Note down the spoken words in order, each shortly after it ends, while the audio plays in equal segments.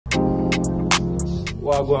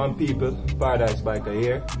Wagwan people, Paradise Biker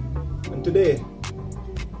here, and today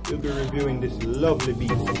we'll be reviewing this lovely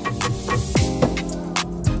beast.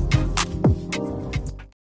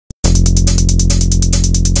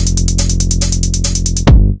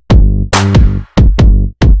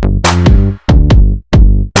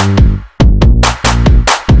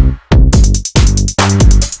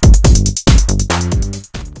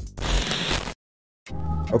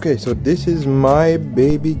 Okay, so this is my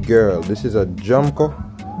baby girl. This is a Jamco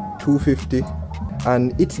 250,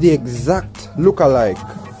 and it's the exact look-alike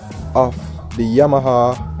of the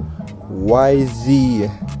Yamaha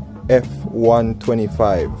YZF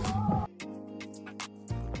 125.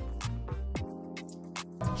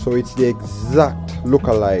 So it's the exact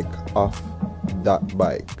look-alike of that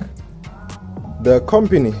bike. The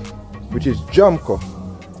company, which is Jamco,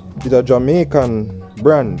 is a Jamaican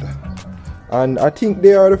brand. And I think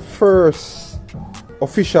they are the first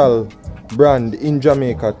official brand in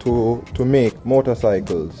Jamaica to make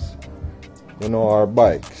motorcycles, you know, or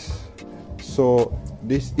bikes. So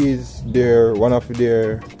this is one of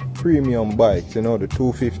their premium bikes, you know, the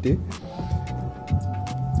 250.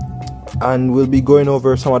 And we'll be going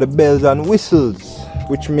over some of the bells and whistles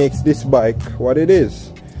which makes this bike what it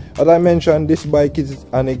is. As I mentioned, this bike is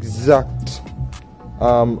an exact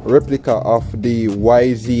replica of the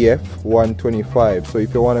YZF 125. So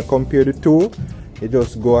if you want to compare the two, you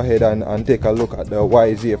just go ahead and take a look at the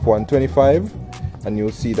YZF 125 and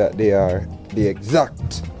you'll see that they are the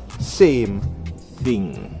exact same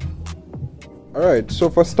thing. Alright, so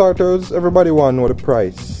for starters, everybody want to know the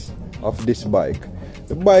price of this bike.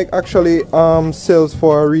 The bike actually sells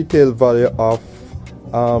for a retail value of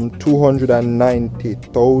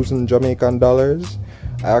 290,000 Jamaican dollars.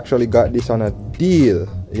 I actually got this on a deal,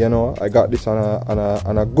 you know. I got this on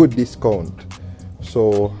a good discount,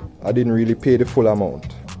 so I didn't really pay the full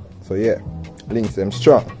amount. So yeah, links them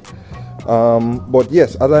strong. But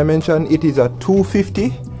yes, as I mentioned, it is a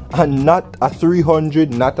 250 and not a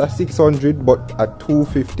 300, not a 600, but a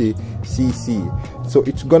 250cc. So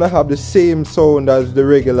it's gonna have the same sound as the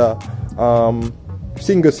regular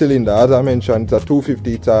single cylinder. As I mentioned, it's a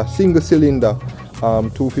 250. It's a single cylinder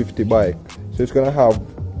 250 bike. So it's gonna have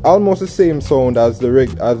almost the same sound as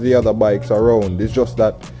the other bikes around. It's just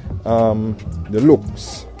that the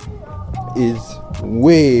looks is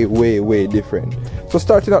way different. So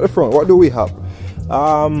starting at the front, what do we have?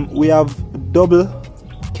 We have double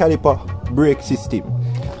caliper brake system.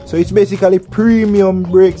 So it's basically premium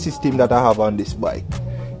brake system that I have on this bike,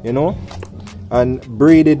 you know, and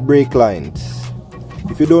braided brake lines.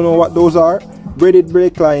 If you don't know what those are, braided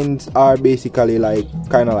brake lines are basically like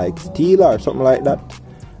kind of like steel or something like that,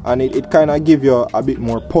 and it kind of give you a bit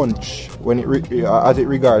more punch when as it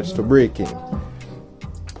regards to braking.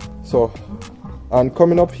 So, and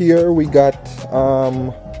coming up here we got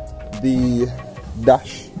the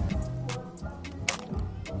dash.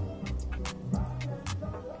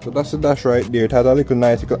 So that's the dash right there. It has a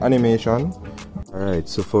nice little animation. Alright,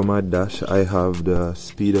 so for my dash I have the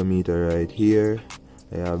speedometer right here,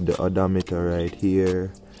 I have the odometer right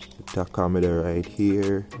here, the tachometer right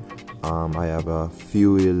here. I have a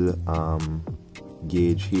fuel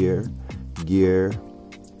gauge here, gear,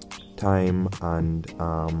 time, and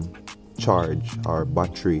charge or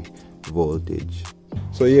battery voltage.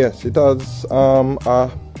 So yes, it has I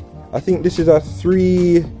think this is a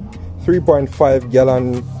 3.5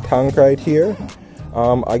 gallon tank right here.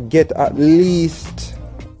 I get at least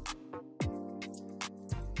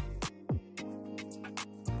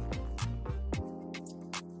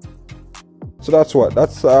so that's what,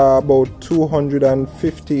 that's about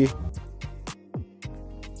 250.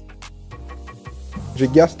 The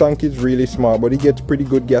gas tank is really small, but it gets pretty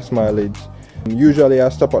good gas mileage. Usually I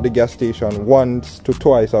stop at the gas station once to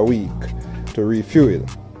twice a week to refuel.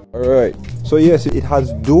 Alright, so yes, it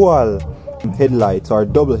has dual headlights or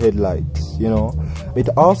double headlights, you know. It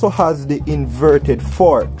also has the inverted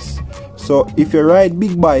forks. So if you ride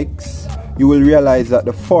big bikes, you will realize that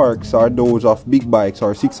the forks are those of big bikes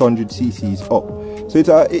or 600cc's up. So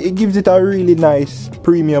it gives it a really nice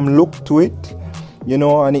premium look to it, you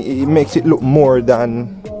know, and it makes it look more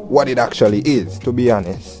than what it actually is, to be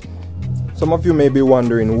honest. Some of you may be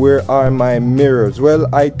wondering, where are my mirrors? Well,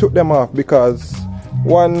 I took them off because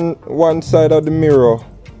one side of the mirror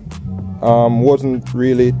wasn't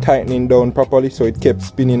really tightening down properly, so it kept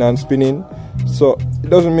spinning and spinning. So it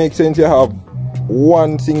doesn't make sense you have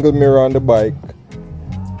one single mirror on the bike,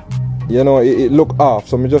 you know. It look off,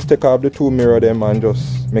 so I just take off the two mirror them and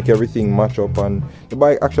just make everything match up, and the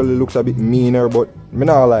bike actually looks a bit meaner. But me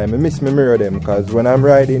not lie, I miss my mirror them, because when I'm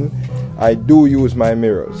riding I do use my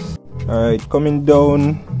mirrors. Alright, coming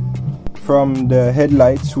down from the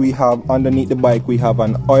headlights, we have underneath the bike we have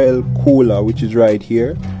an oil cooler, which is right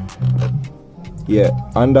here. Yeah,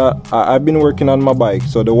 and I've been working on my bike,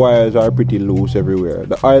 so the wires are pretty loose everywhere.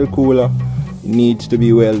 The oil cooler needs to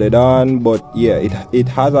be welded on, but yeah, it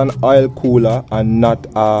has an oil cooler and not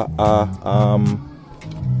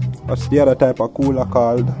what's the other type of cooler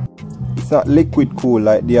called? It's not liquid cool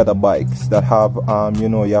like the other bikes that have you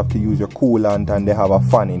know, you have to use your coolant and they have a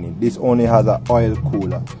fan in it. This only has an oil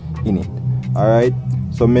cooler in it. Alright,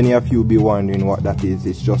 so many of you be wondering what that is.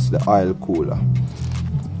 It's just the oil cooler.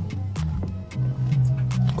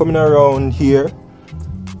 Coming around here,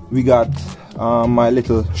 we got my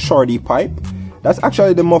little shorty pipe. That's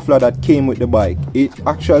actually the muffler that came with the bike.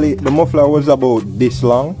 The muffler was about this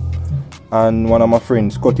long, and one of my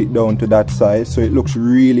friends cut it down to that size, so it looks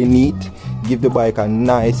really neat. Give the bike a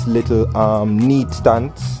nice little neat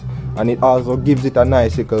stance, and it also gives it a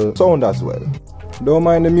nice little sound as well. Don't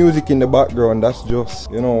mind the music in the background, that's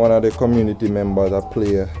just, you know, one of the community members that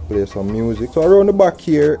play some music. So around the back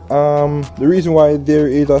here, the reason why there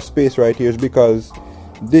is a space right here is because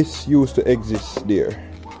this used to exist there.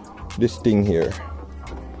 This thing here,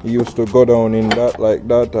 it used to go down in that like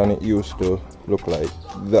that, and it used to look like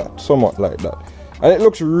that, somewhat like that, and it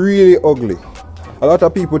looks really ugly. A lot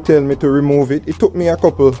of people tell me to remove it. It took me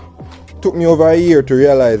over a year to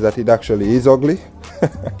realize that it actually is ugly.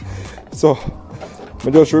 So I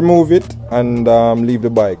just remove it and leave the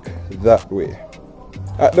bike that way.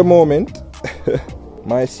 At the moment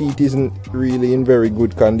my seat isn't really in very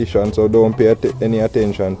good condition, so don't pay any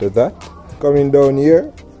attention to that. Coming down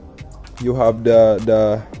here, you have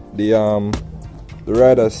the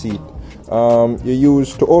rider seat. You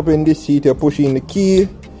use to open this seat, you push in the key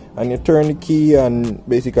and you turn the key and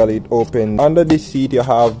basically it opens. Under this seat you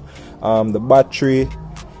have the battery.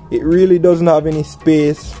 It really doesn't have any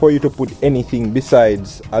space for you to put anything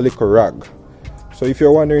besides a little rag. So if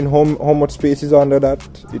you're wondering how much space is under that,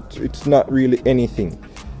 it's not really anything.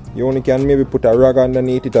 You only can maybe put a rag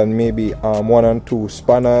underneath it and maybe 1 and 2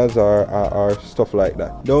 spanners or stuff like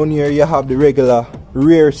that. Down here you have the regular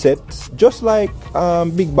rear sets, just like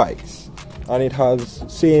big bikes, and it has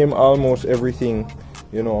same almost everything,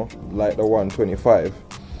 you know, like the 125.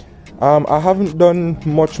 I haven't done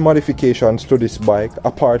much modifications to this bike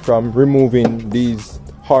apart from removing these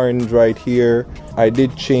horns right here. I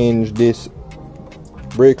did change this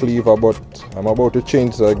brake lever, but I'm about to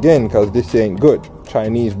change it again because this ain't good.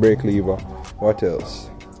 Chinese brake lever. What else?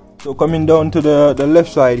 So coming down to the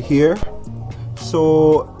left side here,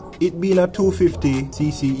 so it being a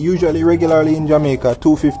 250cc, usually regularly in Jamaica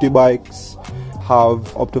 250 bikes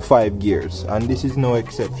have up to 5 gears, and this is no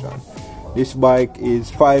exception. This bike is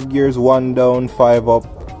 5 gears, 1 down, 5 up,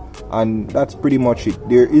 and that's pretty much it.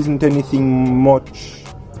 There isn't anything much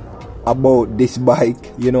about this bike,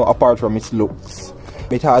 you know, apart from its looks.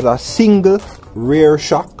 It has a single rear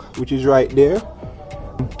shock, which is right there.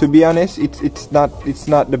 To be honest, it's not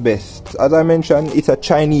the best. As I mentioned, it's a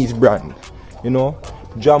Chinese brand, you know,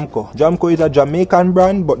 Jamco. Jamco is a Jamaican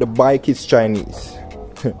brand, but the bike is Chinese.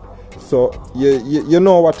 So you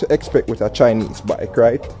know what to expect with a Chinese bike,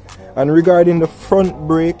 right? And regarding the front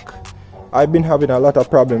brake, I've been having a lot of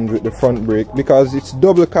problems with the front brake because it's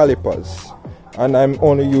double calipers and I'm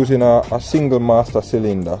only using a single master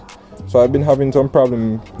cylinder. So I've been having some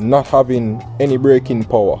problem not having any braking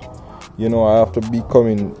power. You know, I have to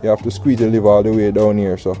you have to squeeze the lever all the way down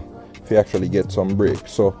here so if you actually get some brake.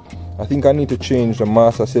 So I think I need to change the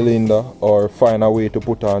master cylinder or find a way to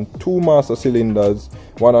put on 2 master cylinders,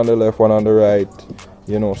 one on the left, one on the right,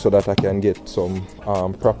 you know, so that I can get some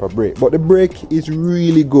proper brake. But the brake is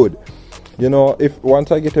really good, you know. If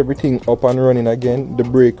once I get everything up and running again, the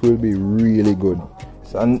brake will be really good.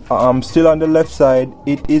 And still on the left side,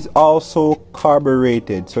 it is also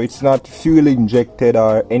carbureted, so it's not fuel injected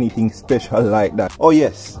or anything special like that. Oh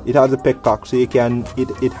yes, it has a petcock, so you can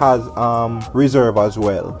it has reserve as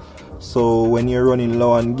well. So when you're running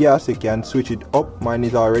low on gas, you can switch it up. Mine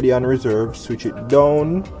is already on reserve. Switch it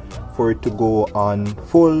down for it to go on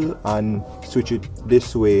full, and switch it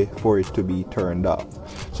this way for it to be turned off.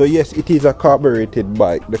 So yes, it is a carbureted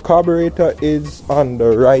bike. The carburetor is on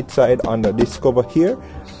the right side under this cover here.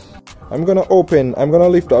 I'm gonna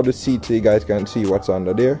lift up the seat so you guys can see what's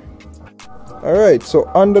under there. Alright, so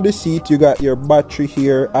under the seat you got your battery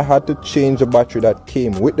here. I had to change the battery that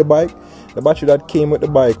came with the bike. The battery that came with the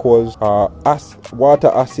bike was water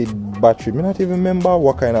acid battery. I not even remember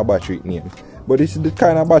what kind of battery it named, but this is the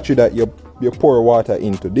kind of battery that you pour water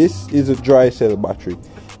into. This is a dry cell battery.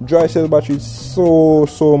 Dry cell battery is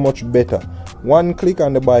so much better. One click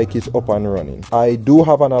and the bike is up and running. I do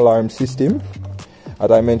have an alarm system.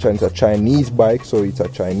 As I mentioned, it's a Chinese bike, so it's a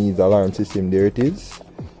Chinese alarm system. There it is.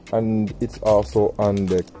 And it's also on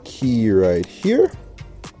the key right here.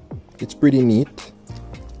 It's pretty neat.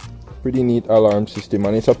 Pretty neat alarm system,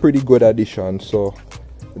 and it's a pretty good addition. So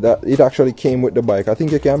that it actually came with the bike. I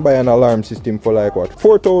think you can buy an alarm system for like what,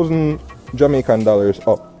 4,000 Jamaican dollars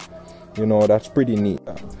up. You know, that's pretty neat.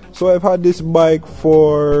 So I've had this bike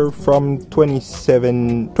from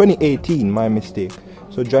 2018, my mistake.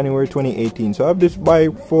 So January 2018. So I have this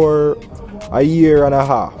bike for a year and a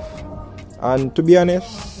half, and to be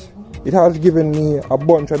honest, it has given me a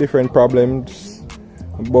bunch of different problems,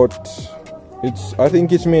 but I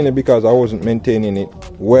think it's mainly because I wasn't maintaining it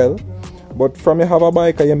well. But from you have a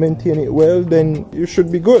bike and you maintain it well, then you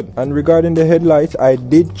should be good. And regarding the headlights, I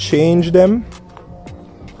did change them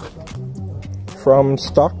from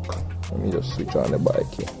stock. Let me just switch on the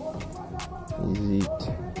bike here. Easy it.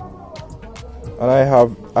 And I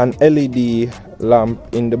have an LED lamp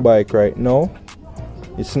in the bike right now.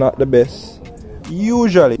 It's not the best.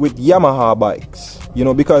 Usually with Yamaha bikes, you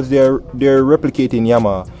know, because they're replicating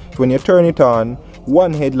Yamaha, when you turn it on,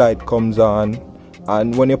 one headlight comes on,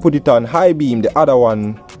 and when you put it on high beam, the other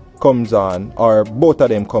one comes on, or both of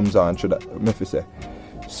them comes on, should I say.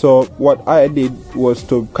 So what I did was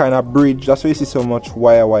to kind of bridge. That's why you see so much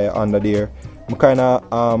wire under there. I kind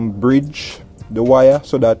of bridge the wire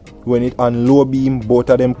so that when it on low beam, both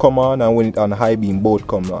of them come on, and when it on high beam, both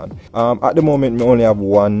come on. At the moment, we only have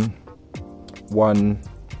one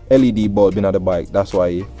LED bulb in the bike. That's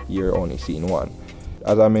why you're only seeing one.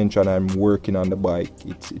 As I mentioned, I'm working on the bike.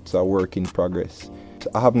 It's a work in progress.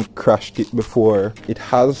 I haven't crashed it before. It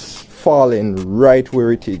has fallen right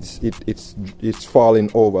where it is. It's falling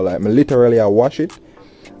over. Like literally, I wash it,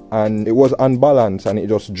 and it was unbalanced, and it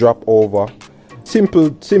just dropped over. Simple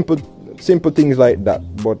things like that.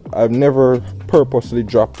 But I've never purposely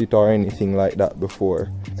dropped it or anything like that before.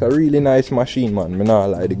 It's a really nice machine, man. Me nah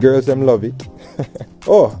lie. The girls them love it.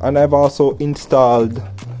 Oh, and I've also installed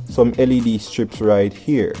some LED strips right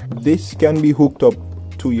here. This can be hooked up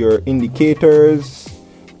to your indicators,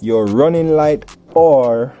 your running light,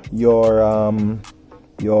 or your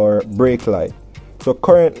brake light. So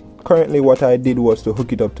currently what I did was to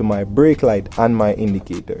hook it up to my brake light and my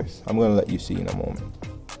indicators. I'm gonna let you see in a moment.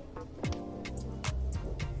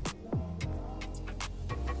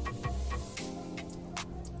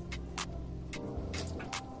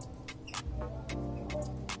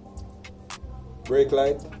 Brake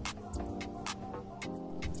light.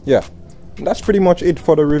 Yeah, that's pretty much it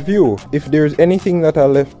for the review. If there's anything that I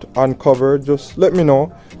left uncovered, just let me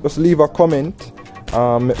know. Just leave a comment.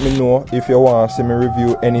 Let me know if you want to see me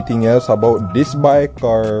review anything else about this bike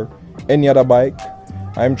or any other bike.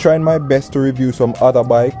 I'm trying my best to review some other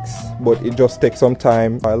bikes, but it just takes some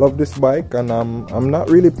time. I love this bike, and I'm not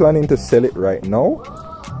really planning to sell it right now.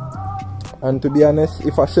 And to be honest,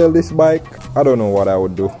 if I sell this bike, I don't know what I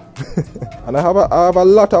would do. And I have a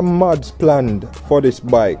lot of mods planned for this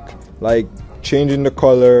bike, like changing the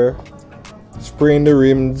color, spraying the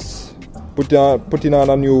rims, putting on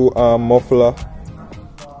a new muffler,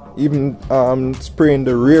 even spraying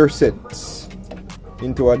the rear sets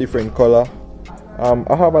into a different color.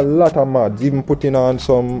 I have a lot of mods, even putting on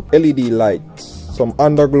some LED lights, some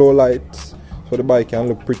underglow lights, so the bike can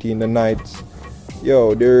look pretty in the night.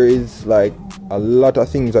 Yo, there is like a lot of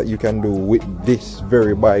things that you can do with this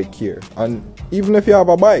very bike here. And even if you have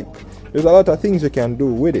a bike, there's a lot of things you can do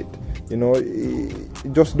with it. You know,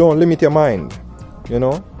 just don't limit your mind. You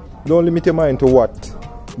know, don't limit your mind to what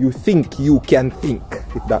you think you can think,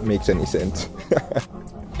 if that makes any sense.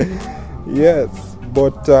 Yes,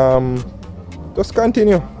 but just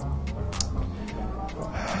continue.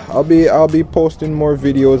 I'll be posting more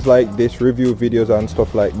videos like this, review videos and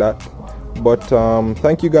stuff like that. But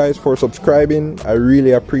thank you guys for subscribing. I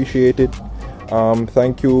really appreciate it.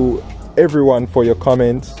 Thank you everyone for your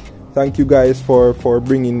comments. Thank you guys for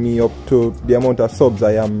bringing me up to the amount of subs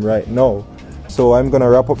I am right now. So I'm gonna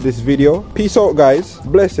wrap up this video. Peace out, guys.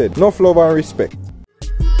 Blessed. Enough love and respect.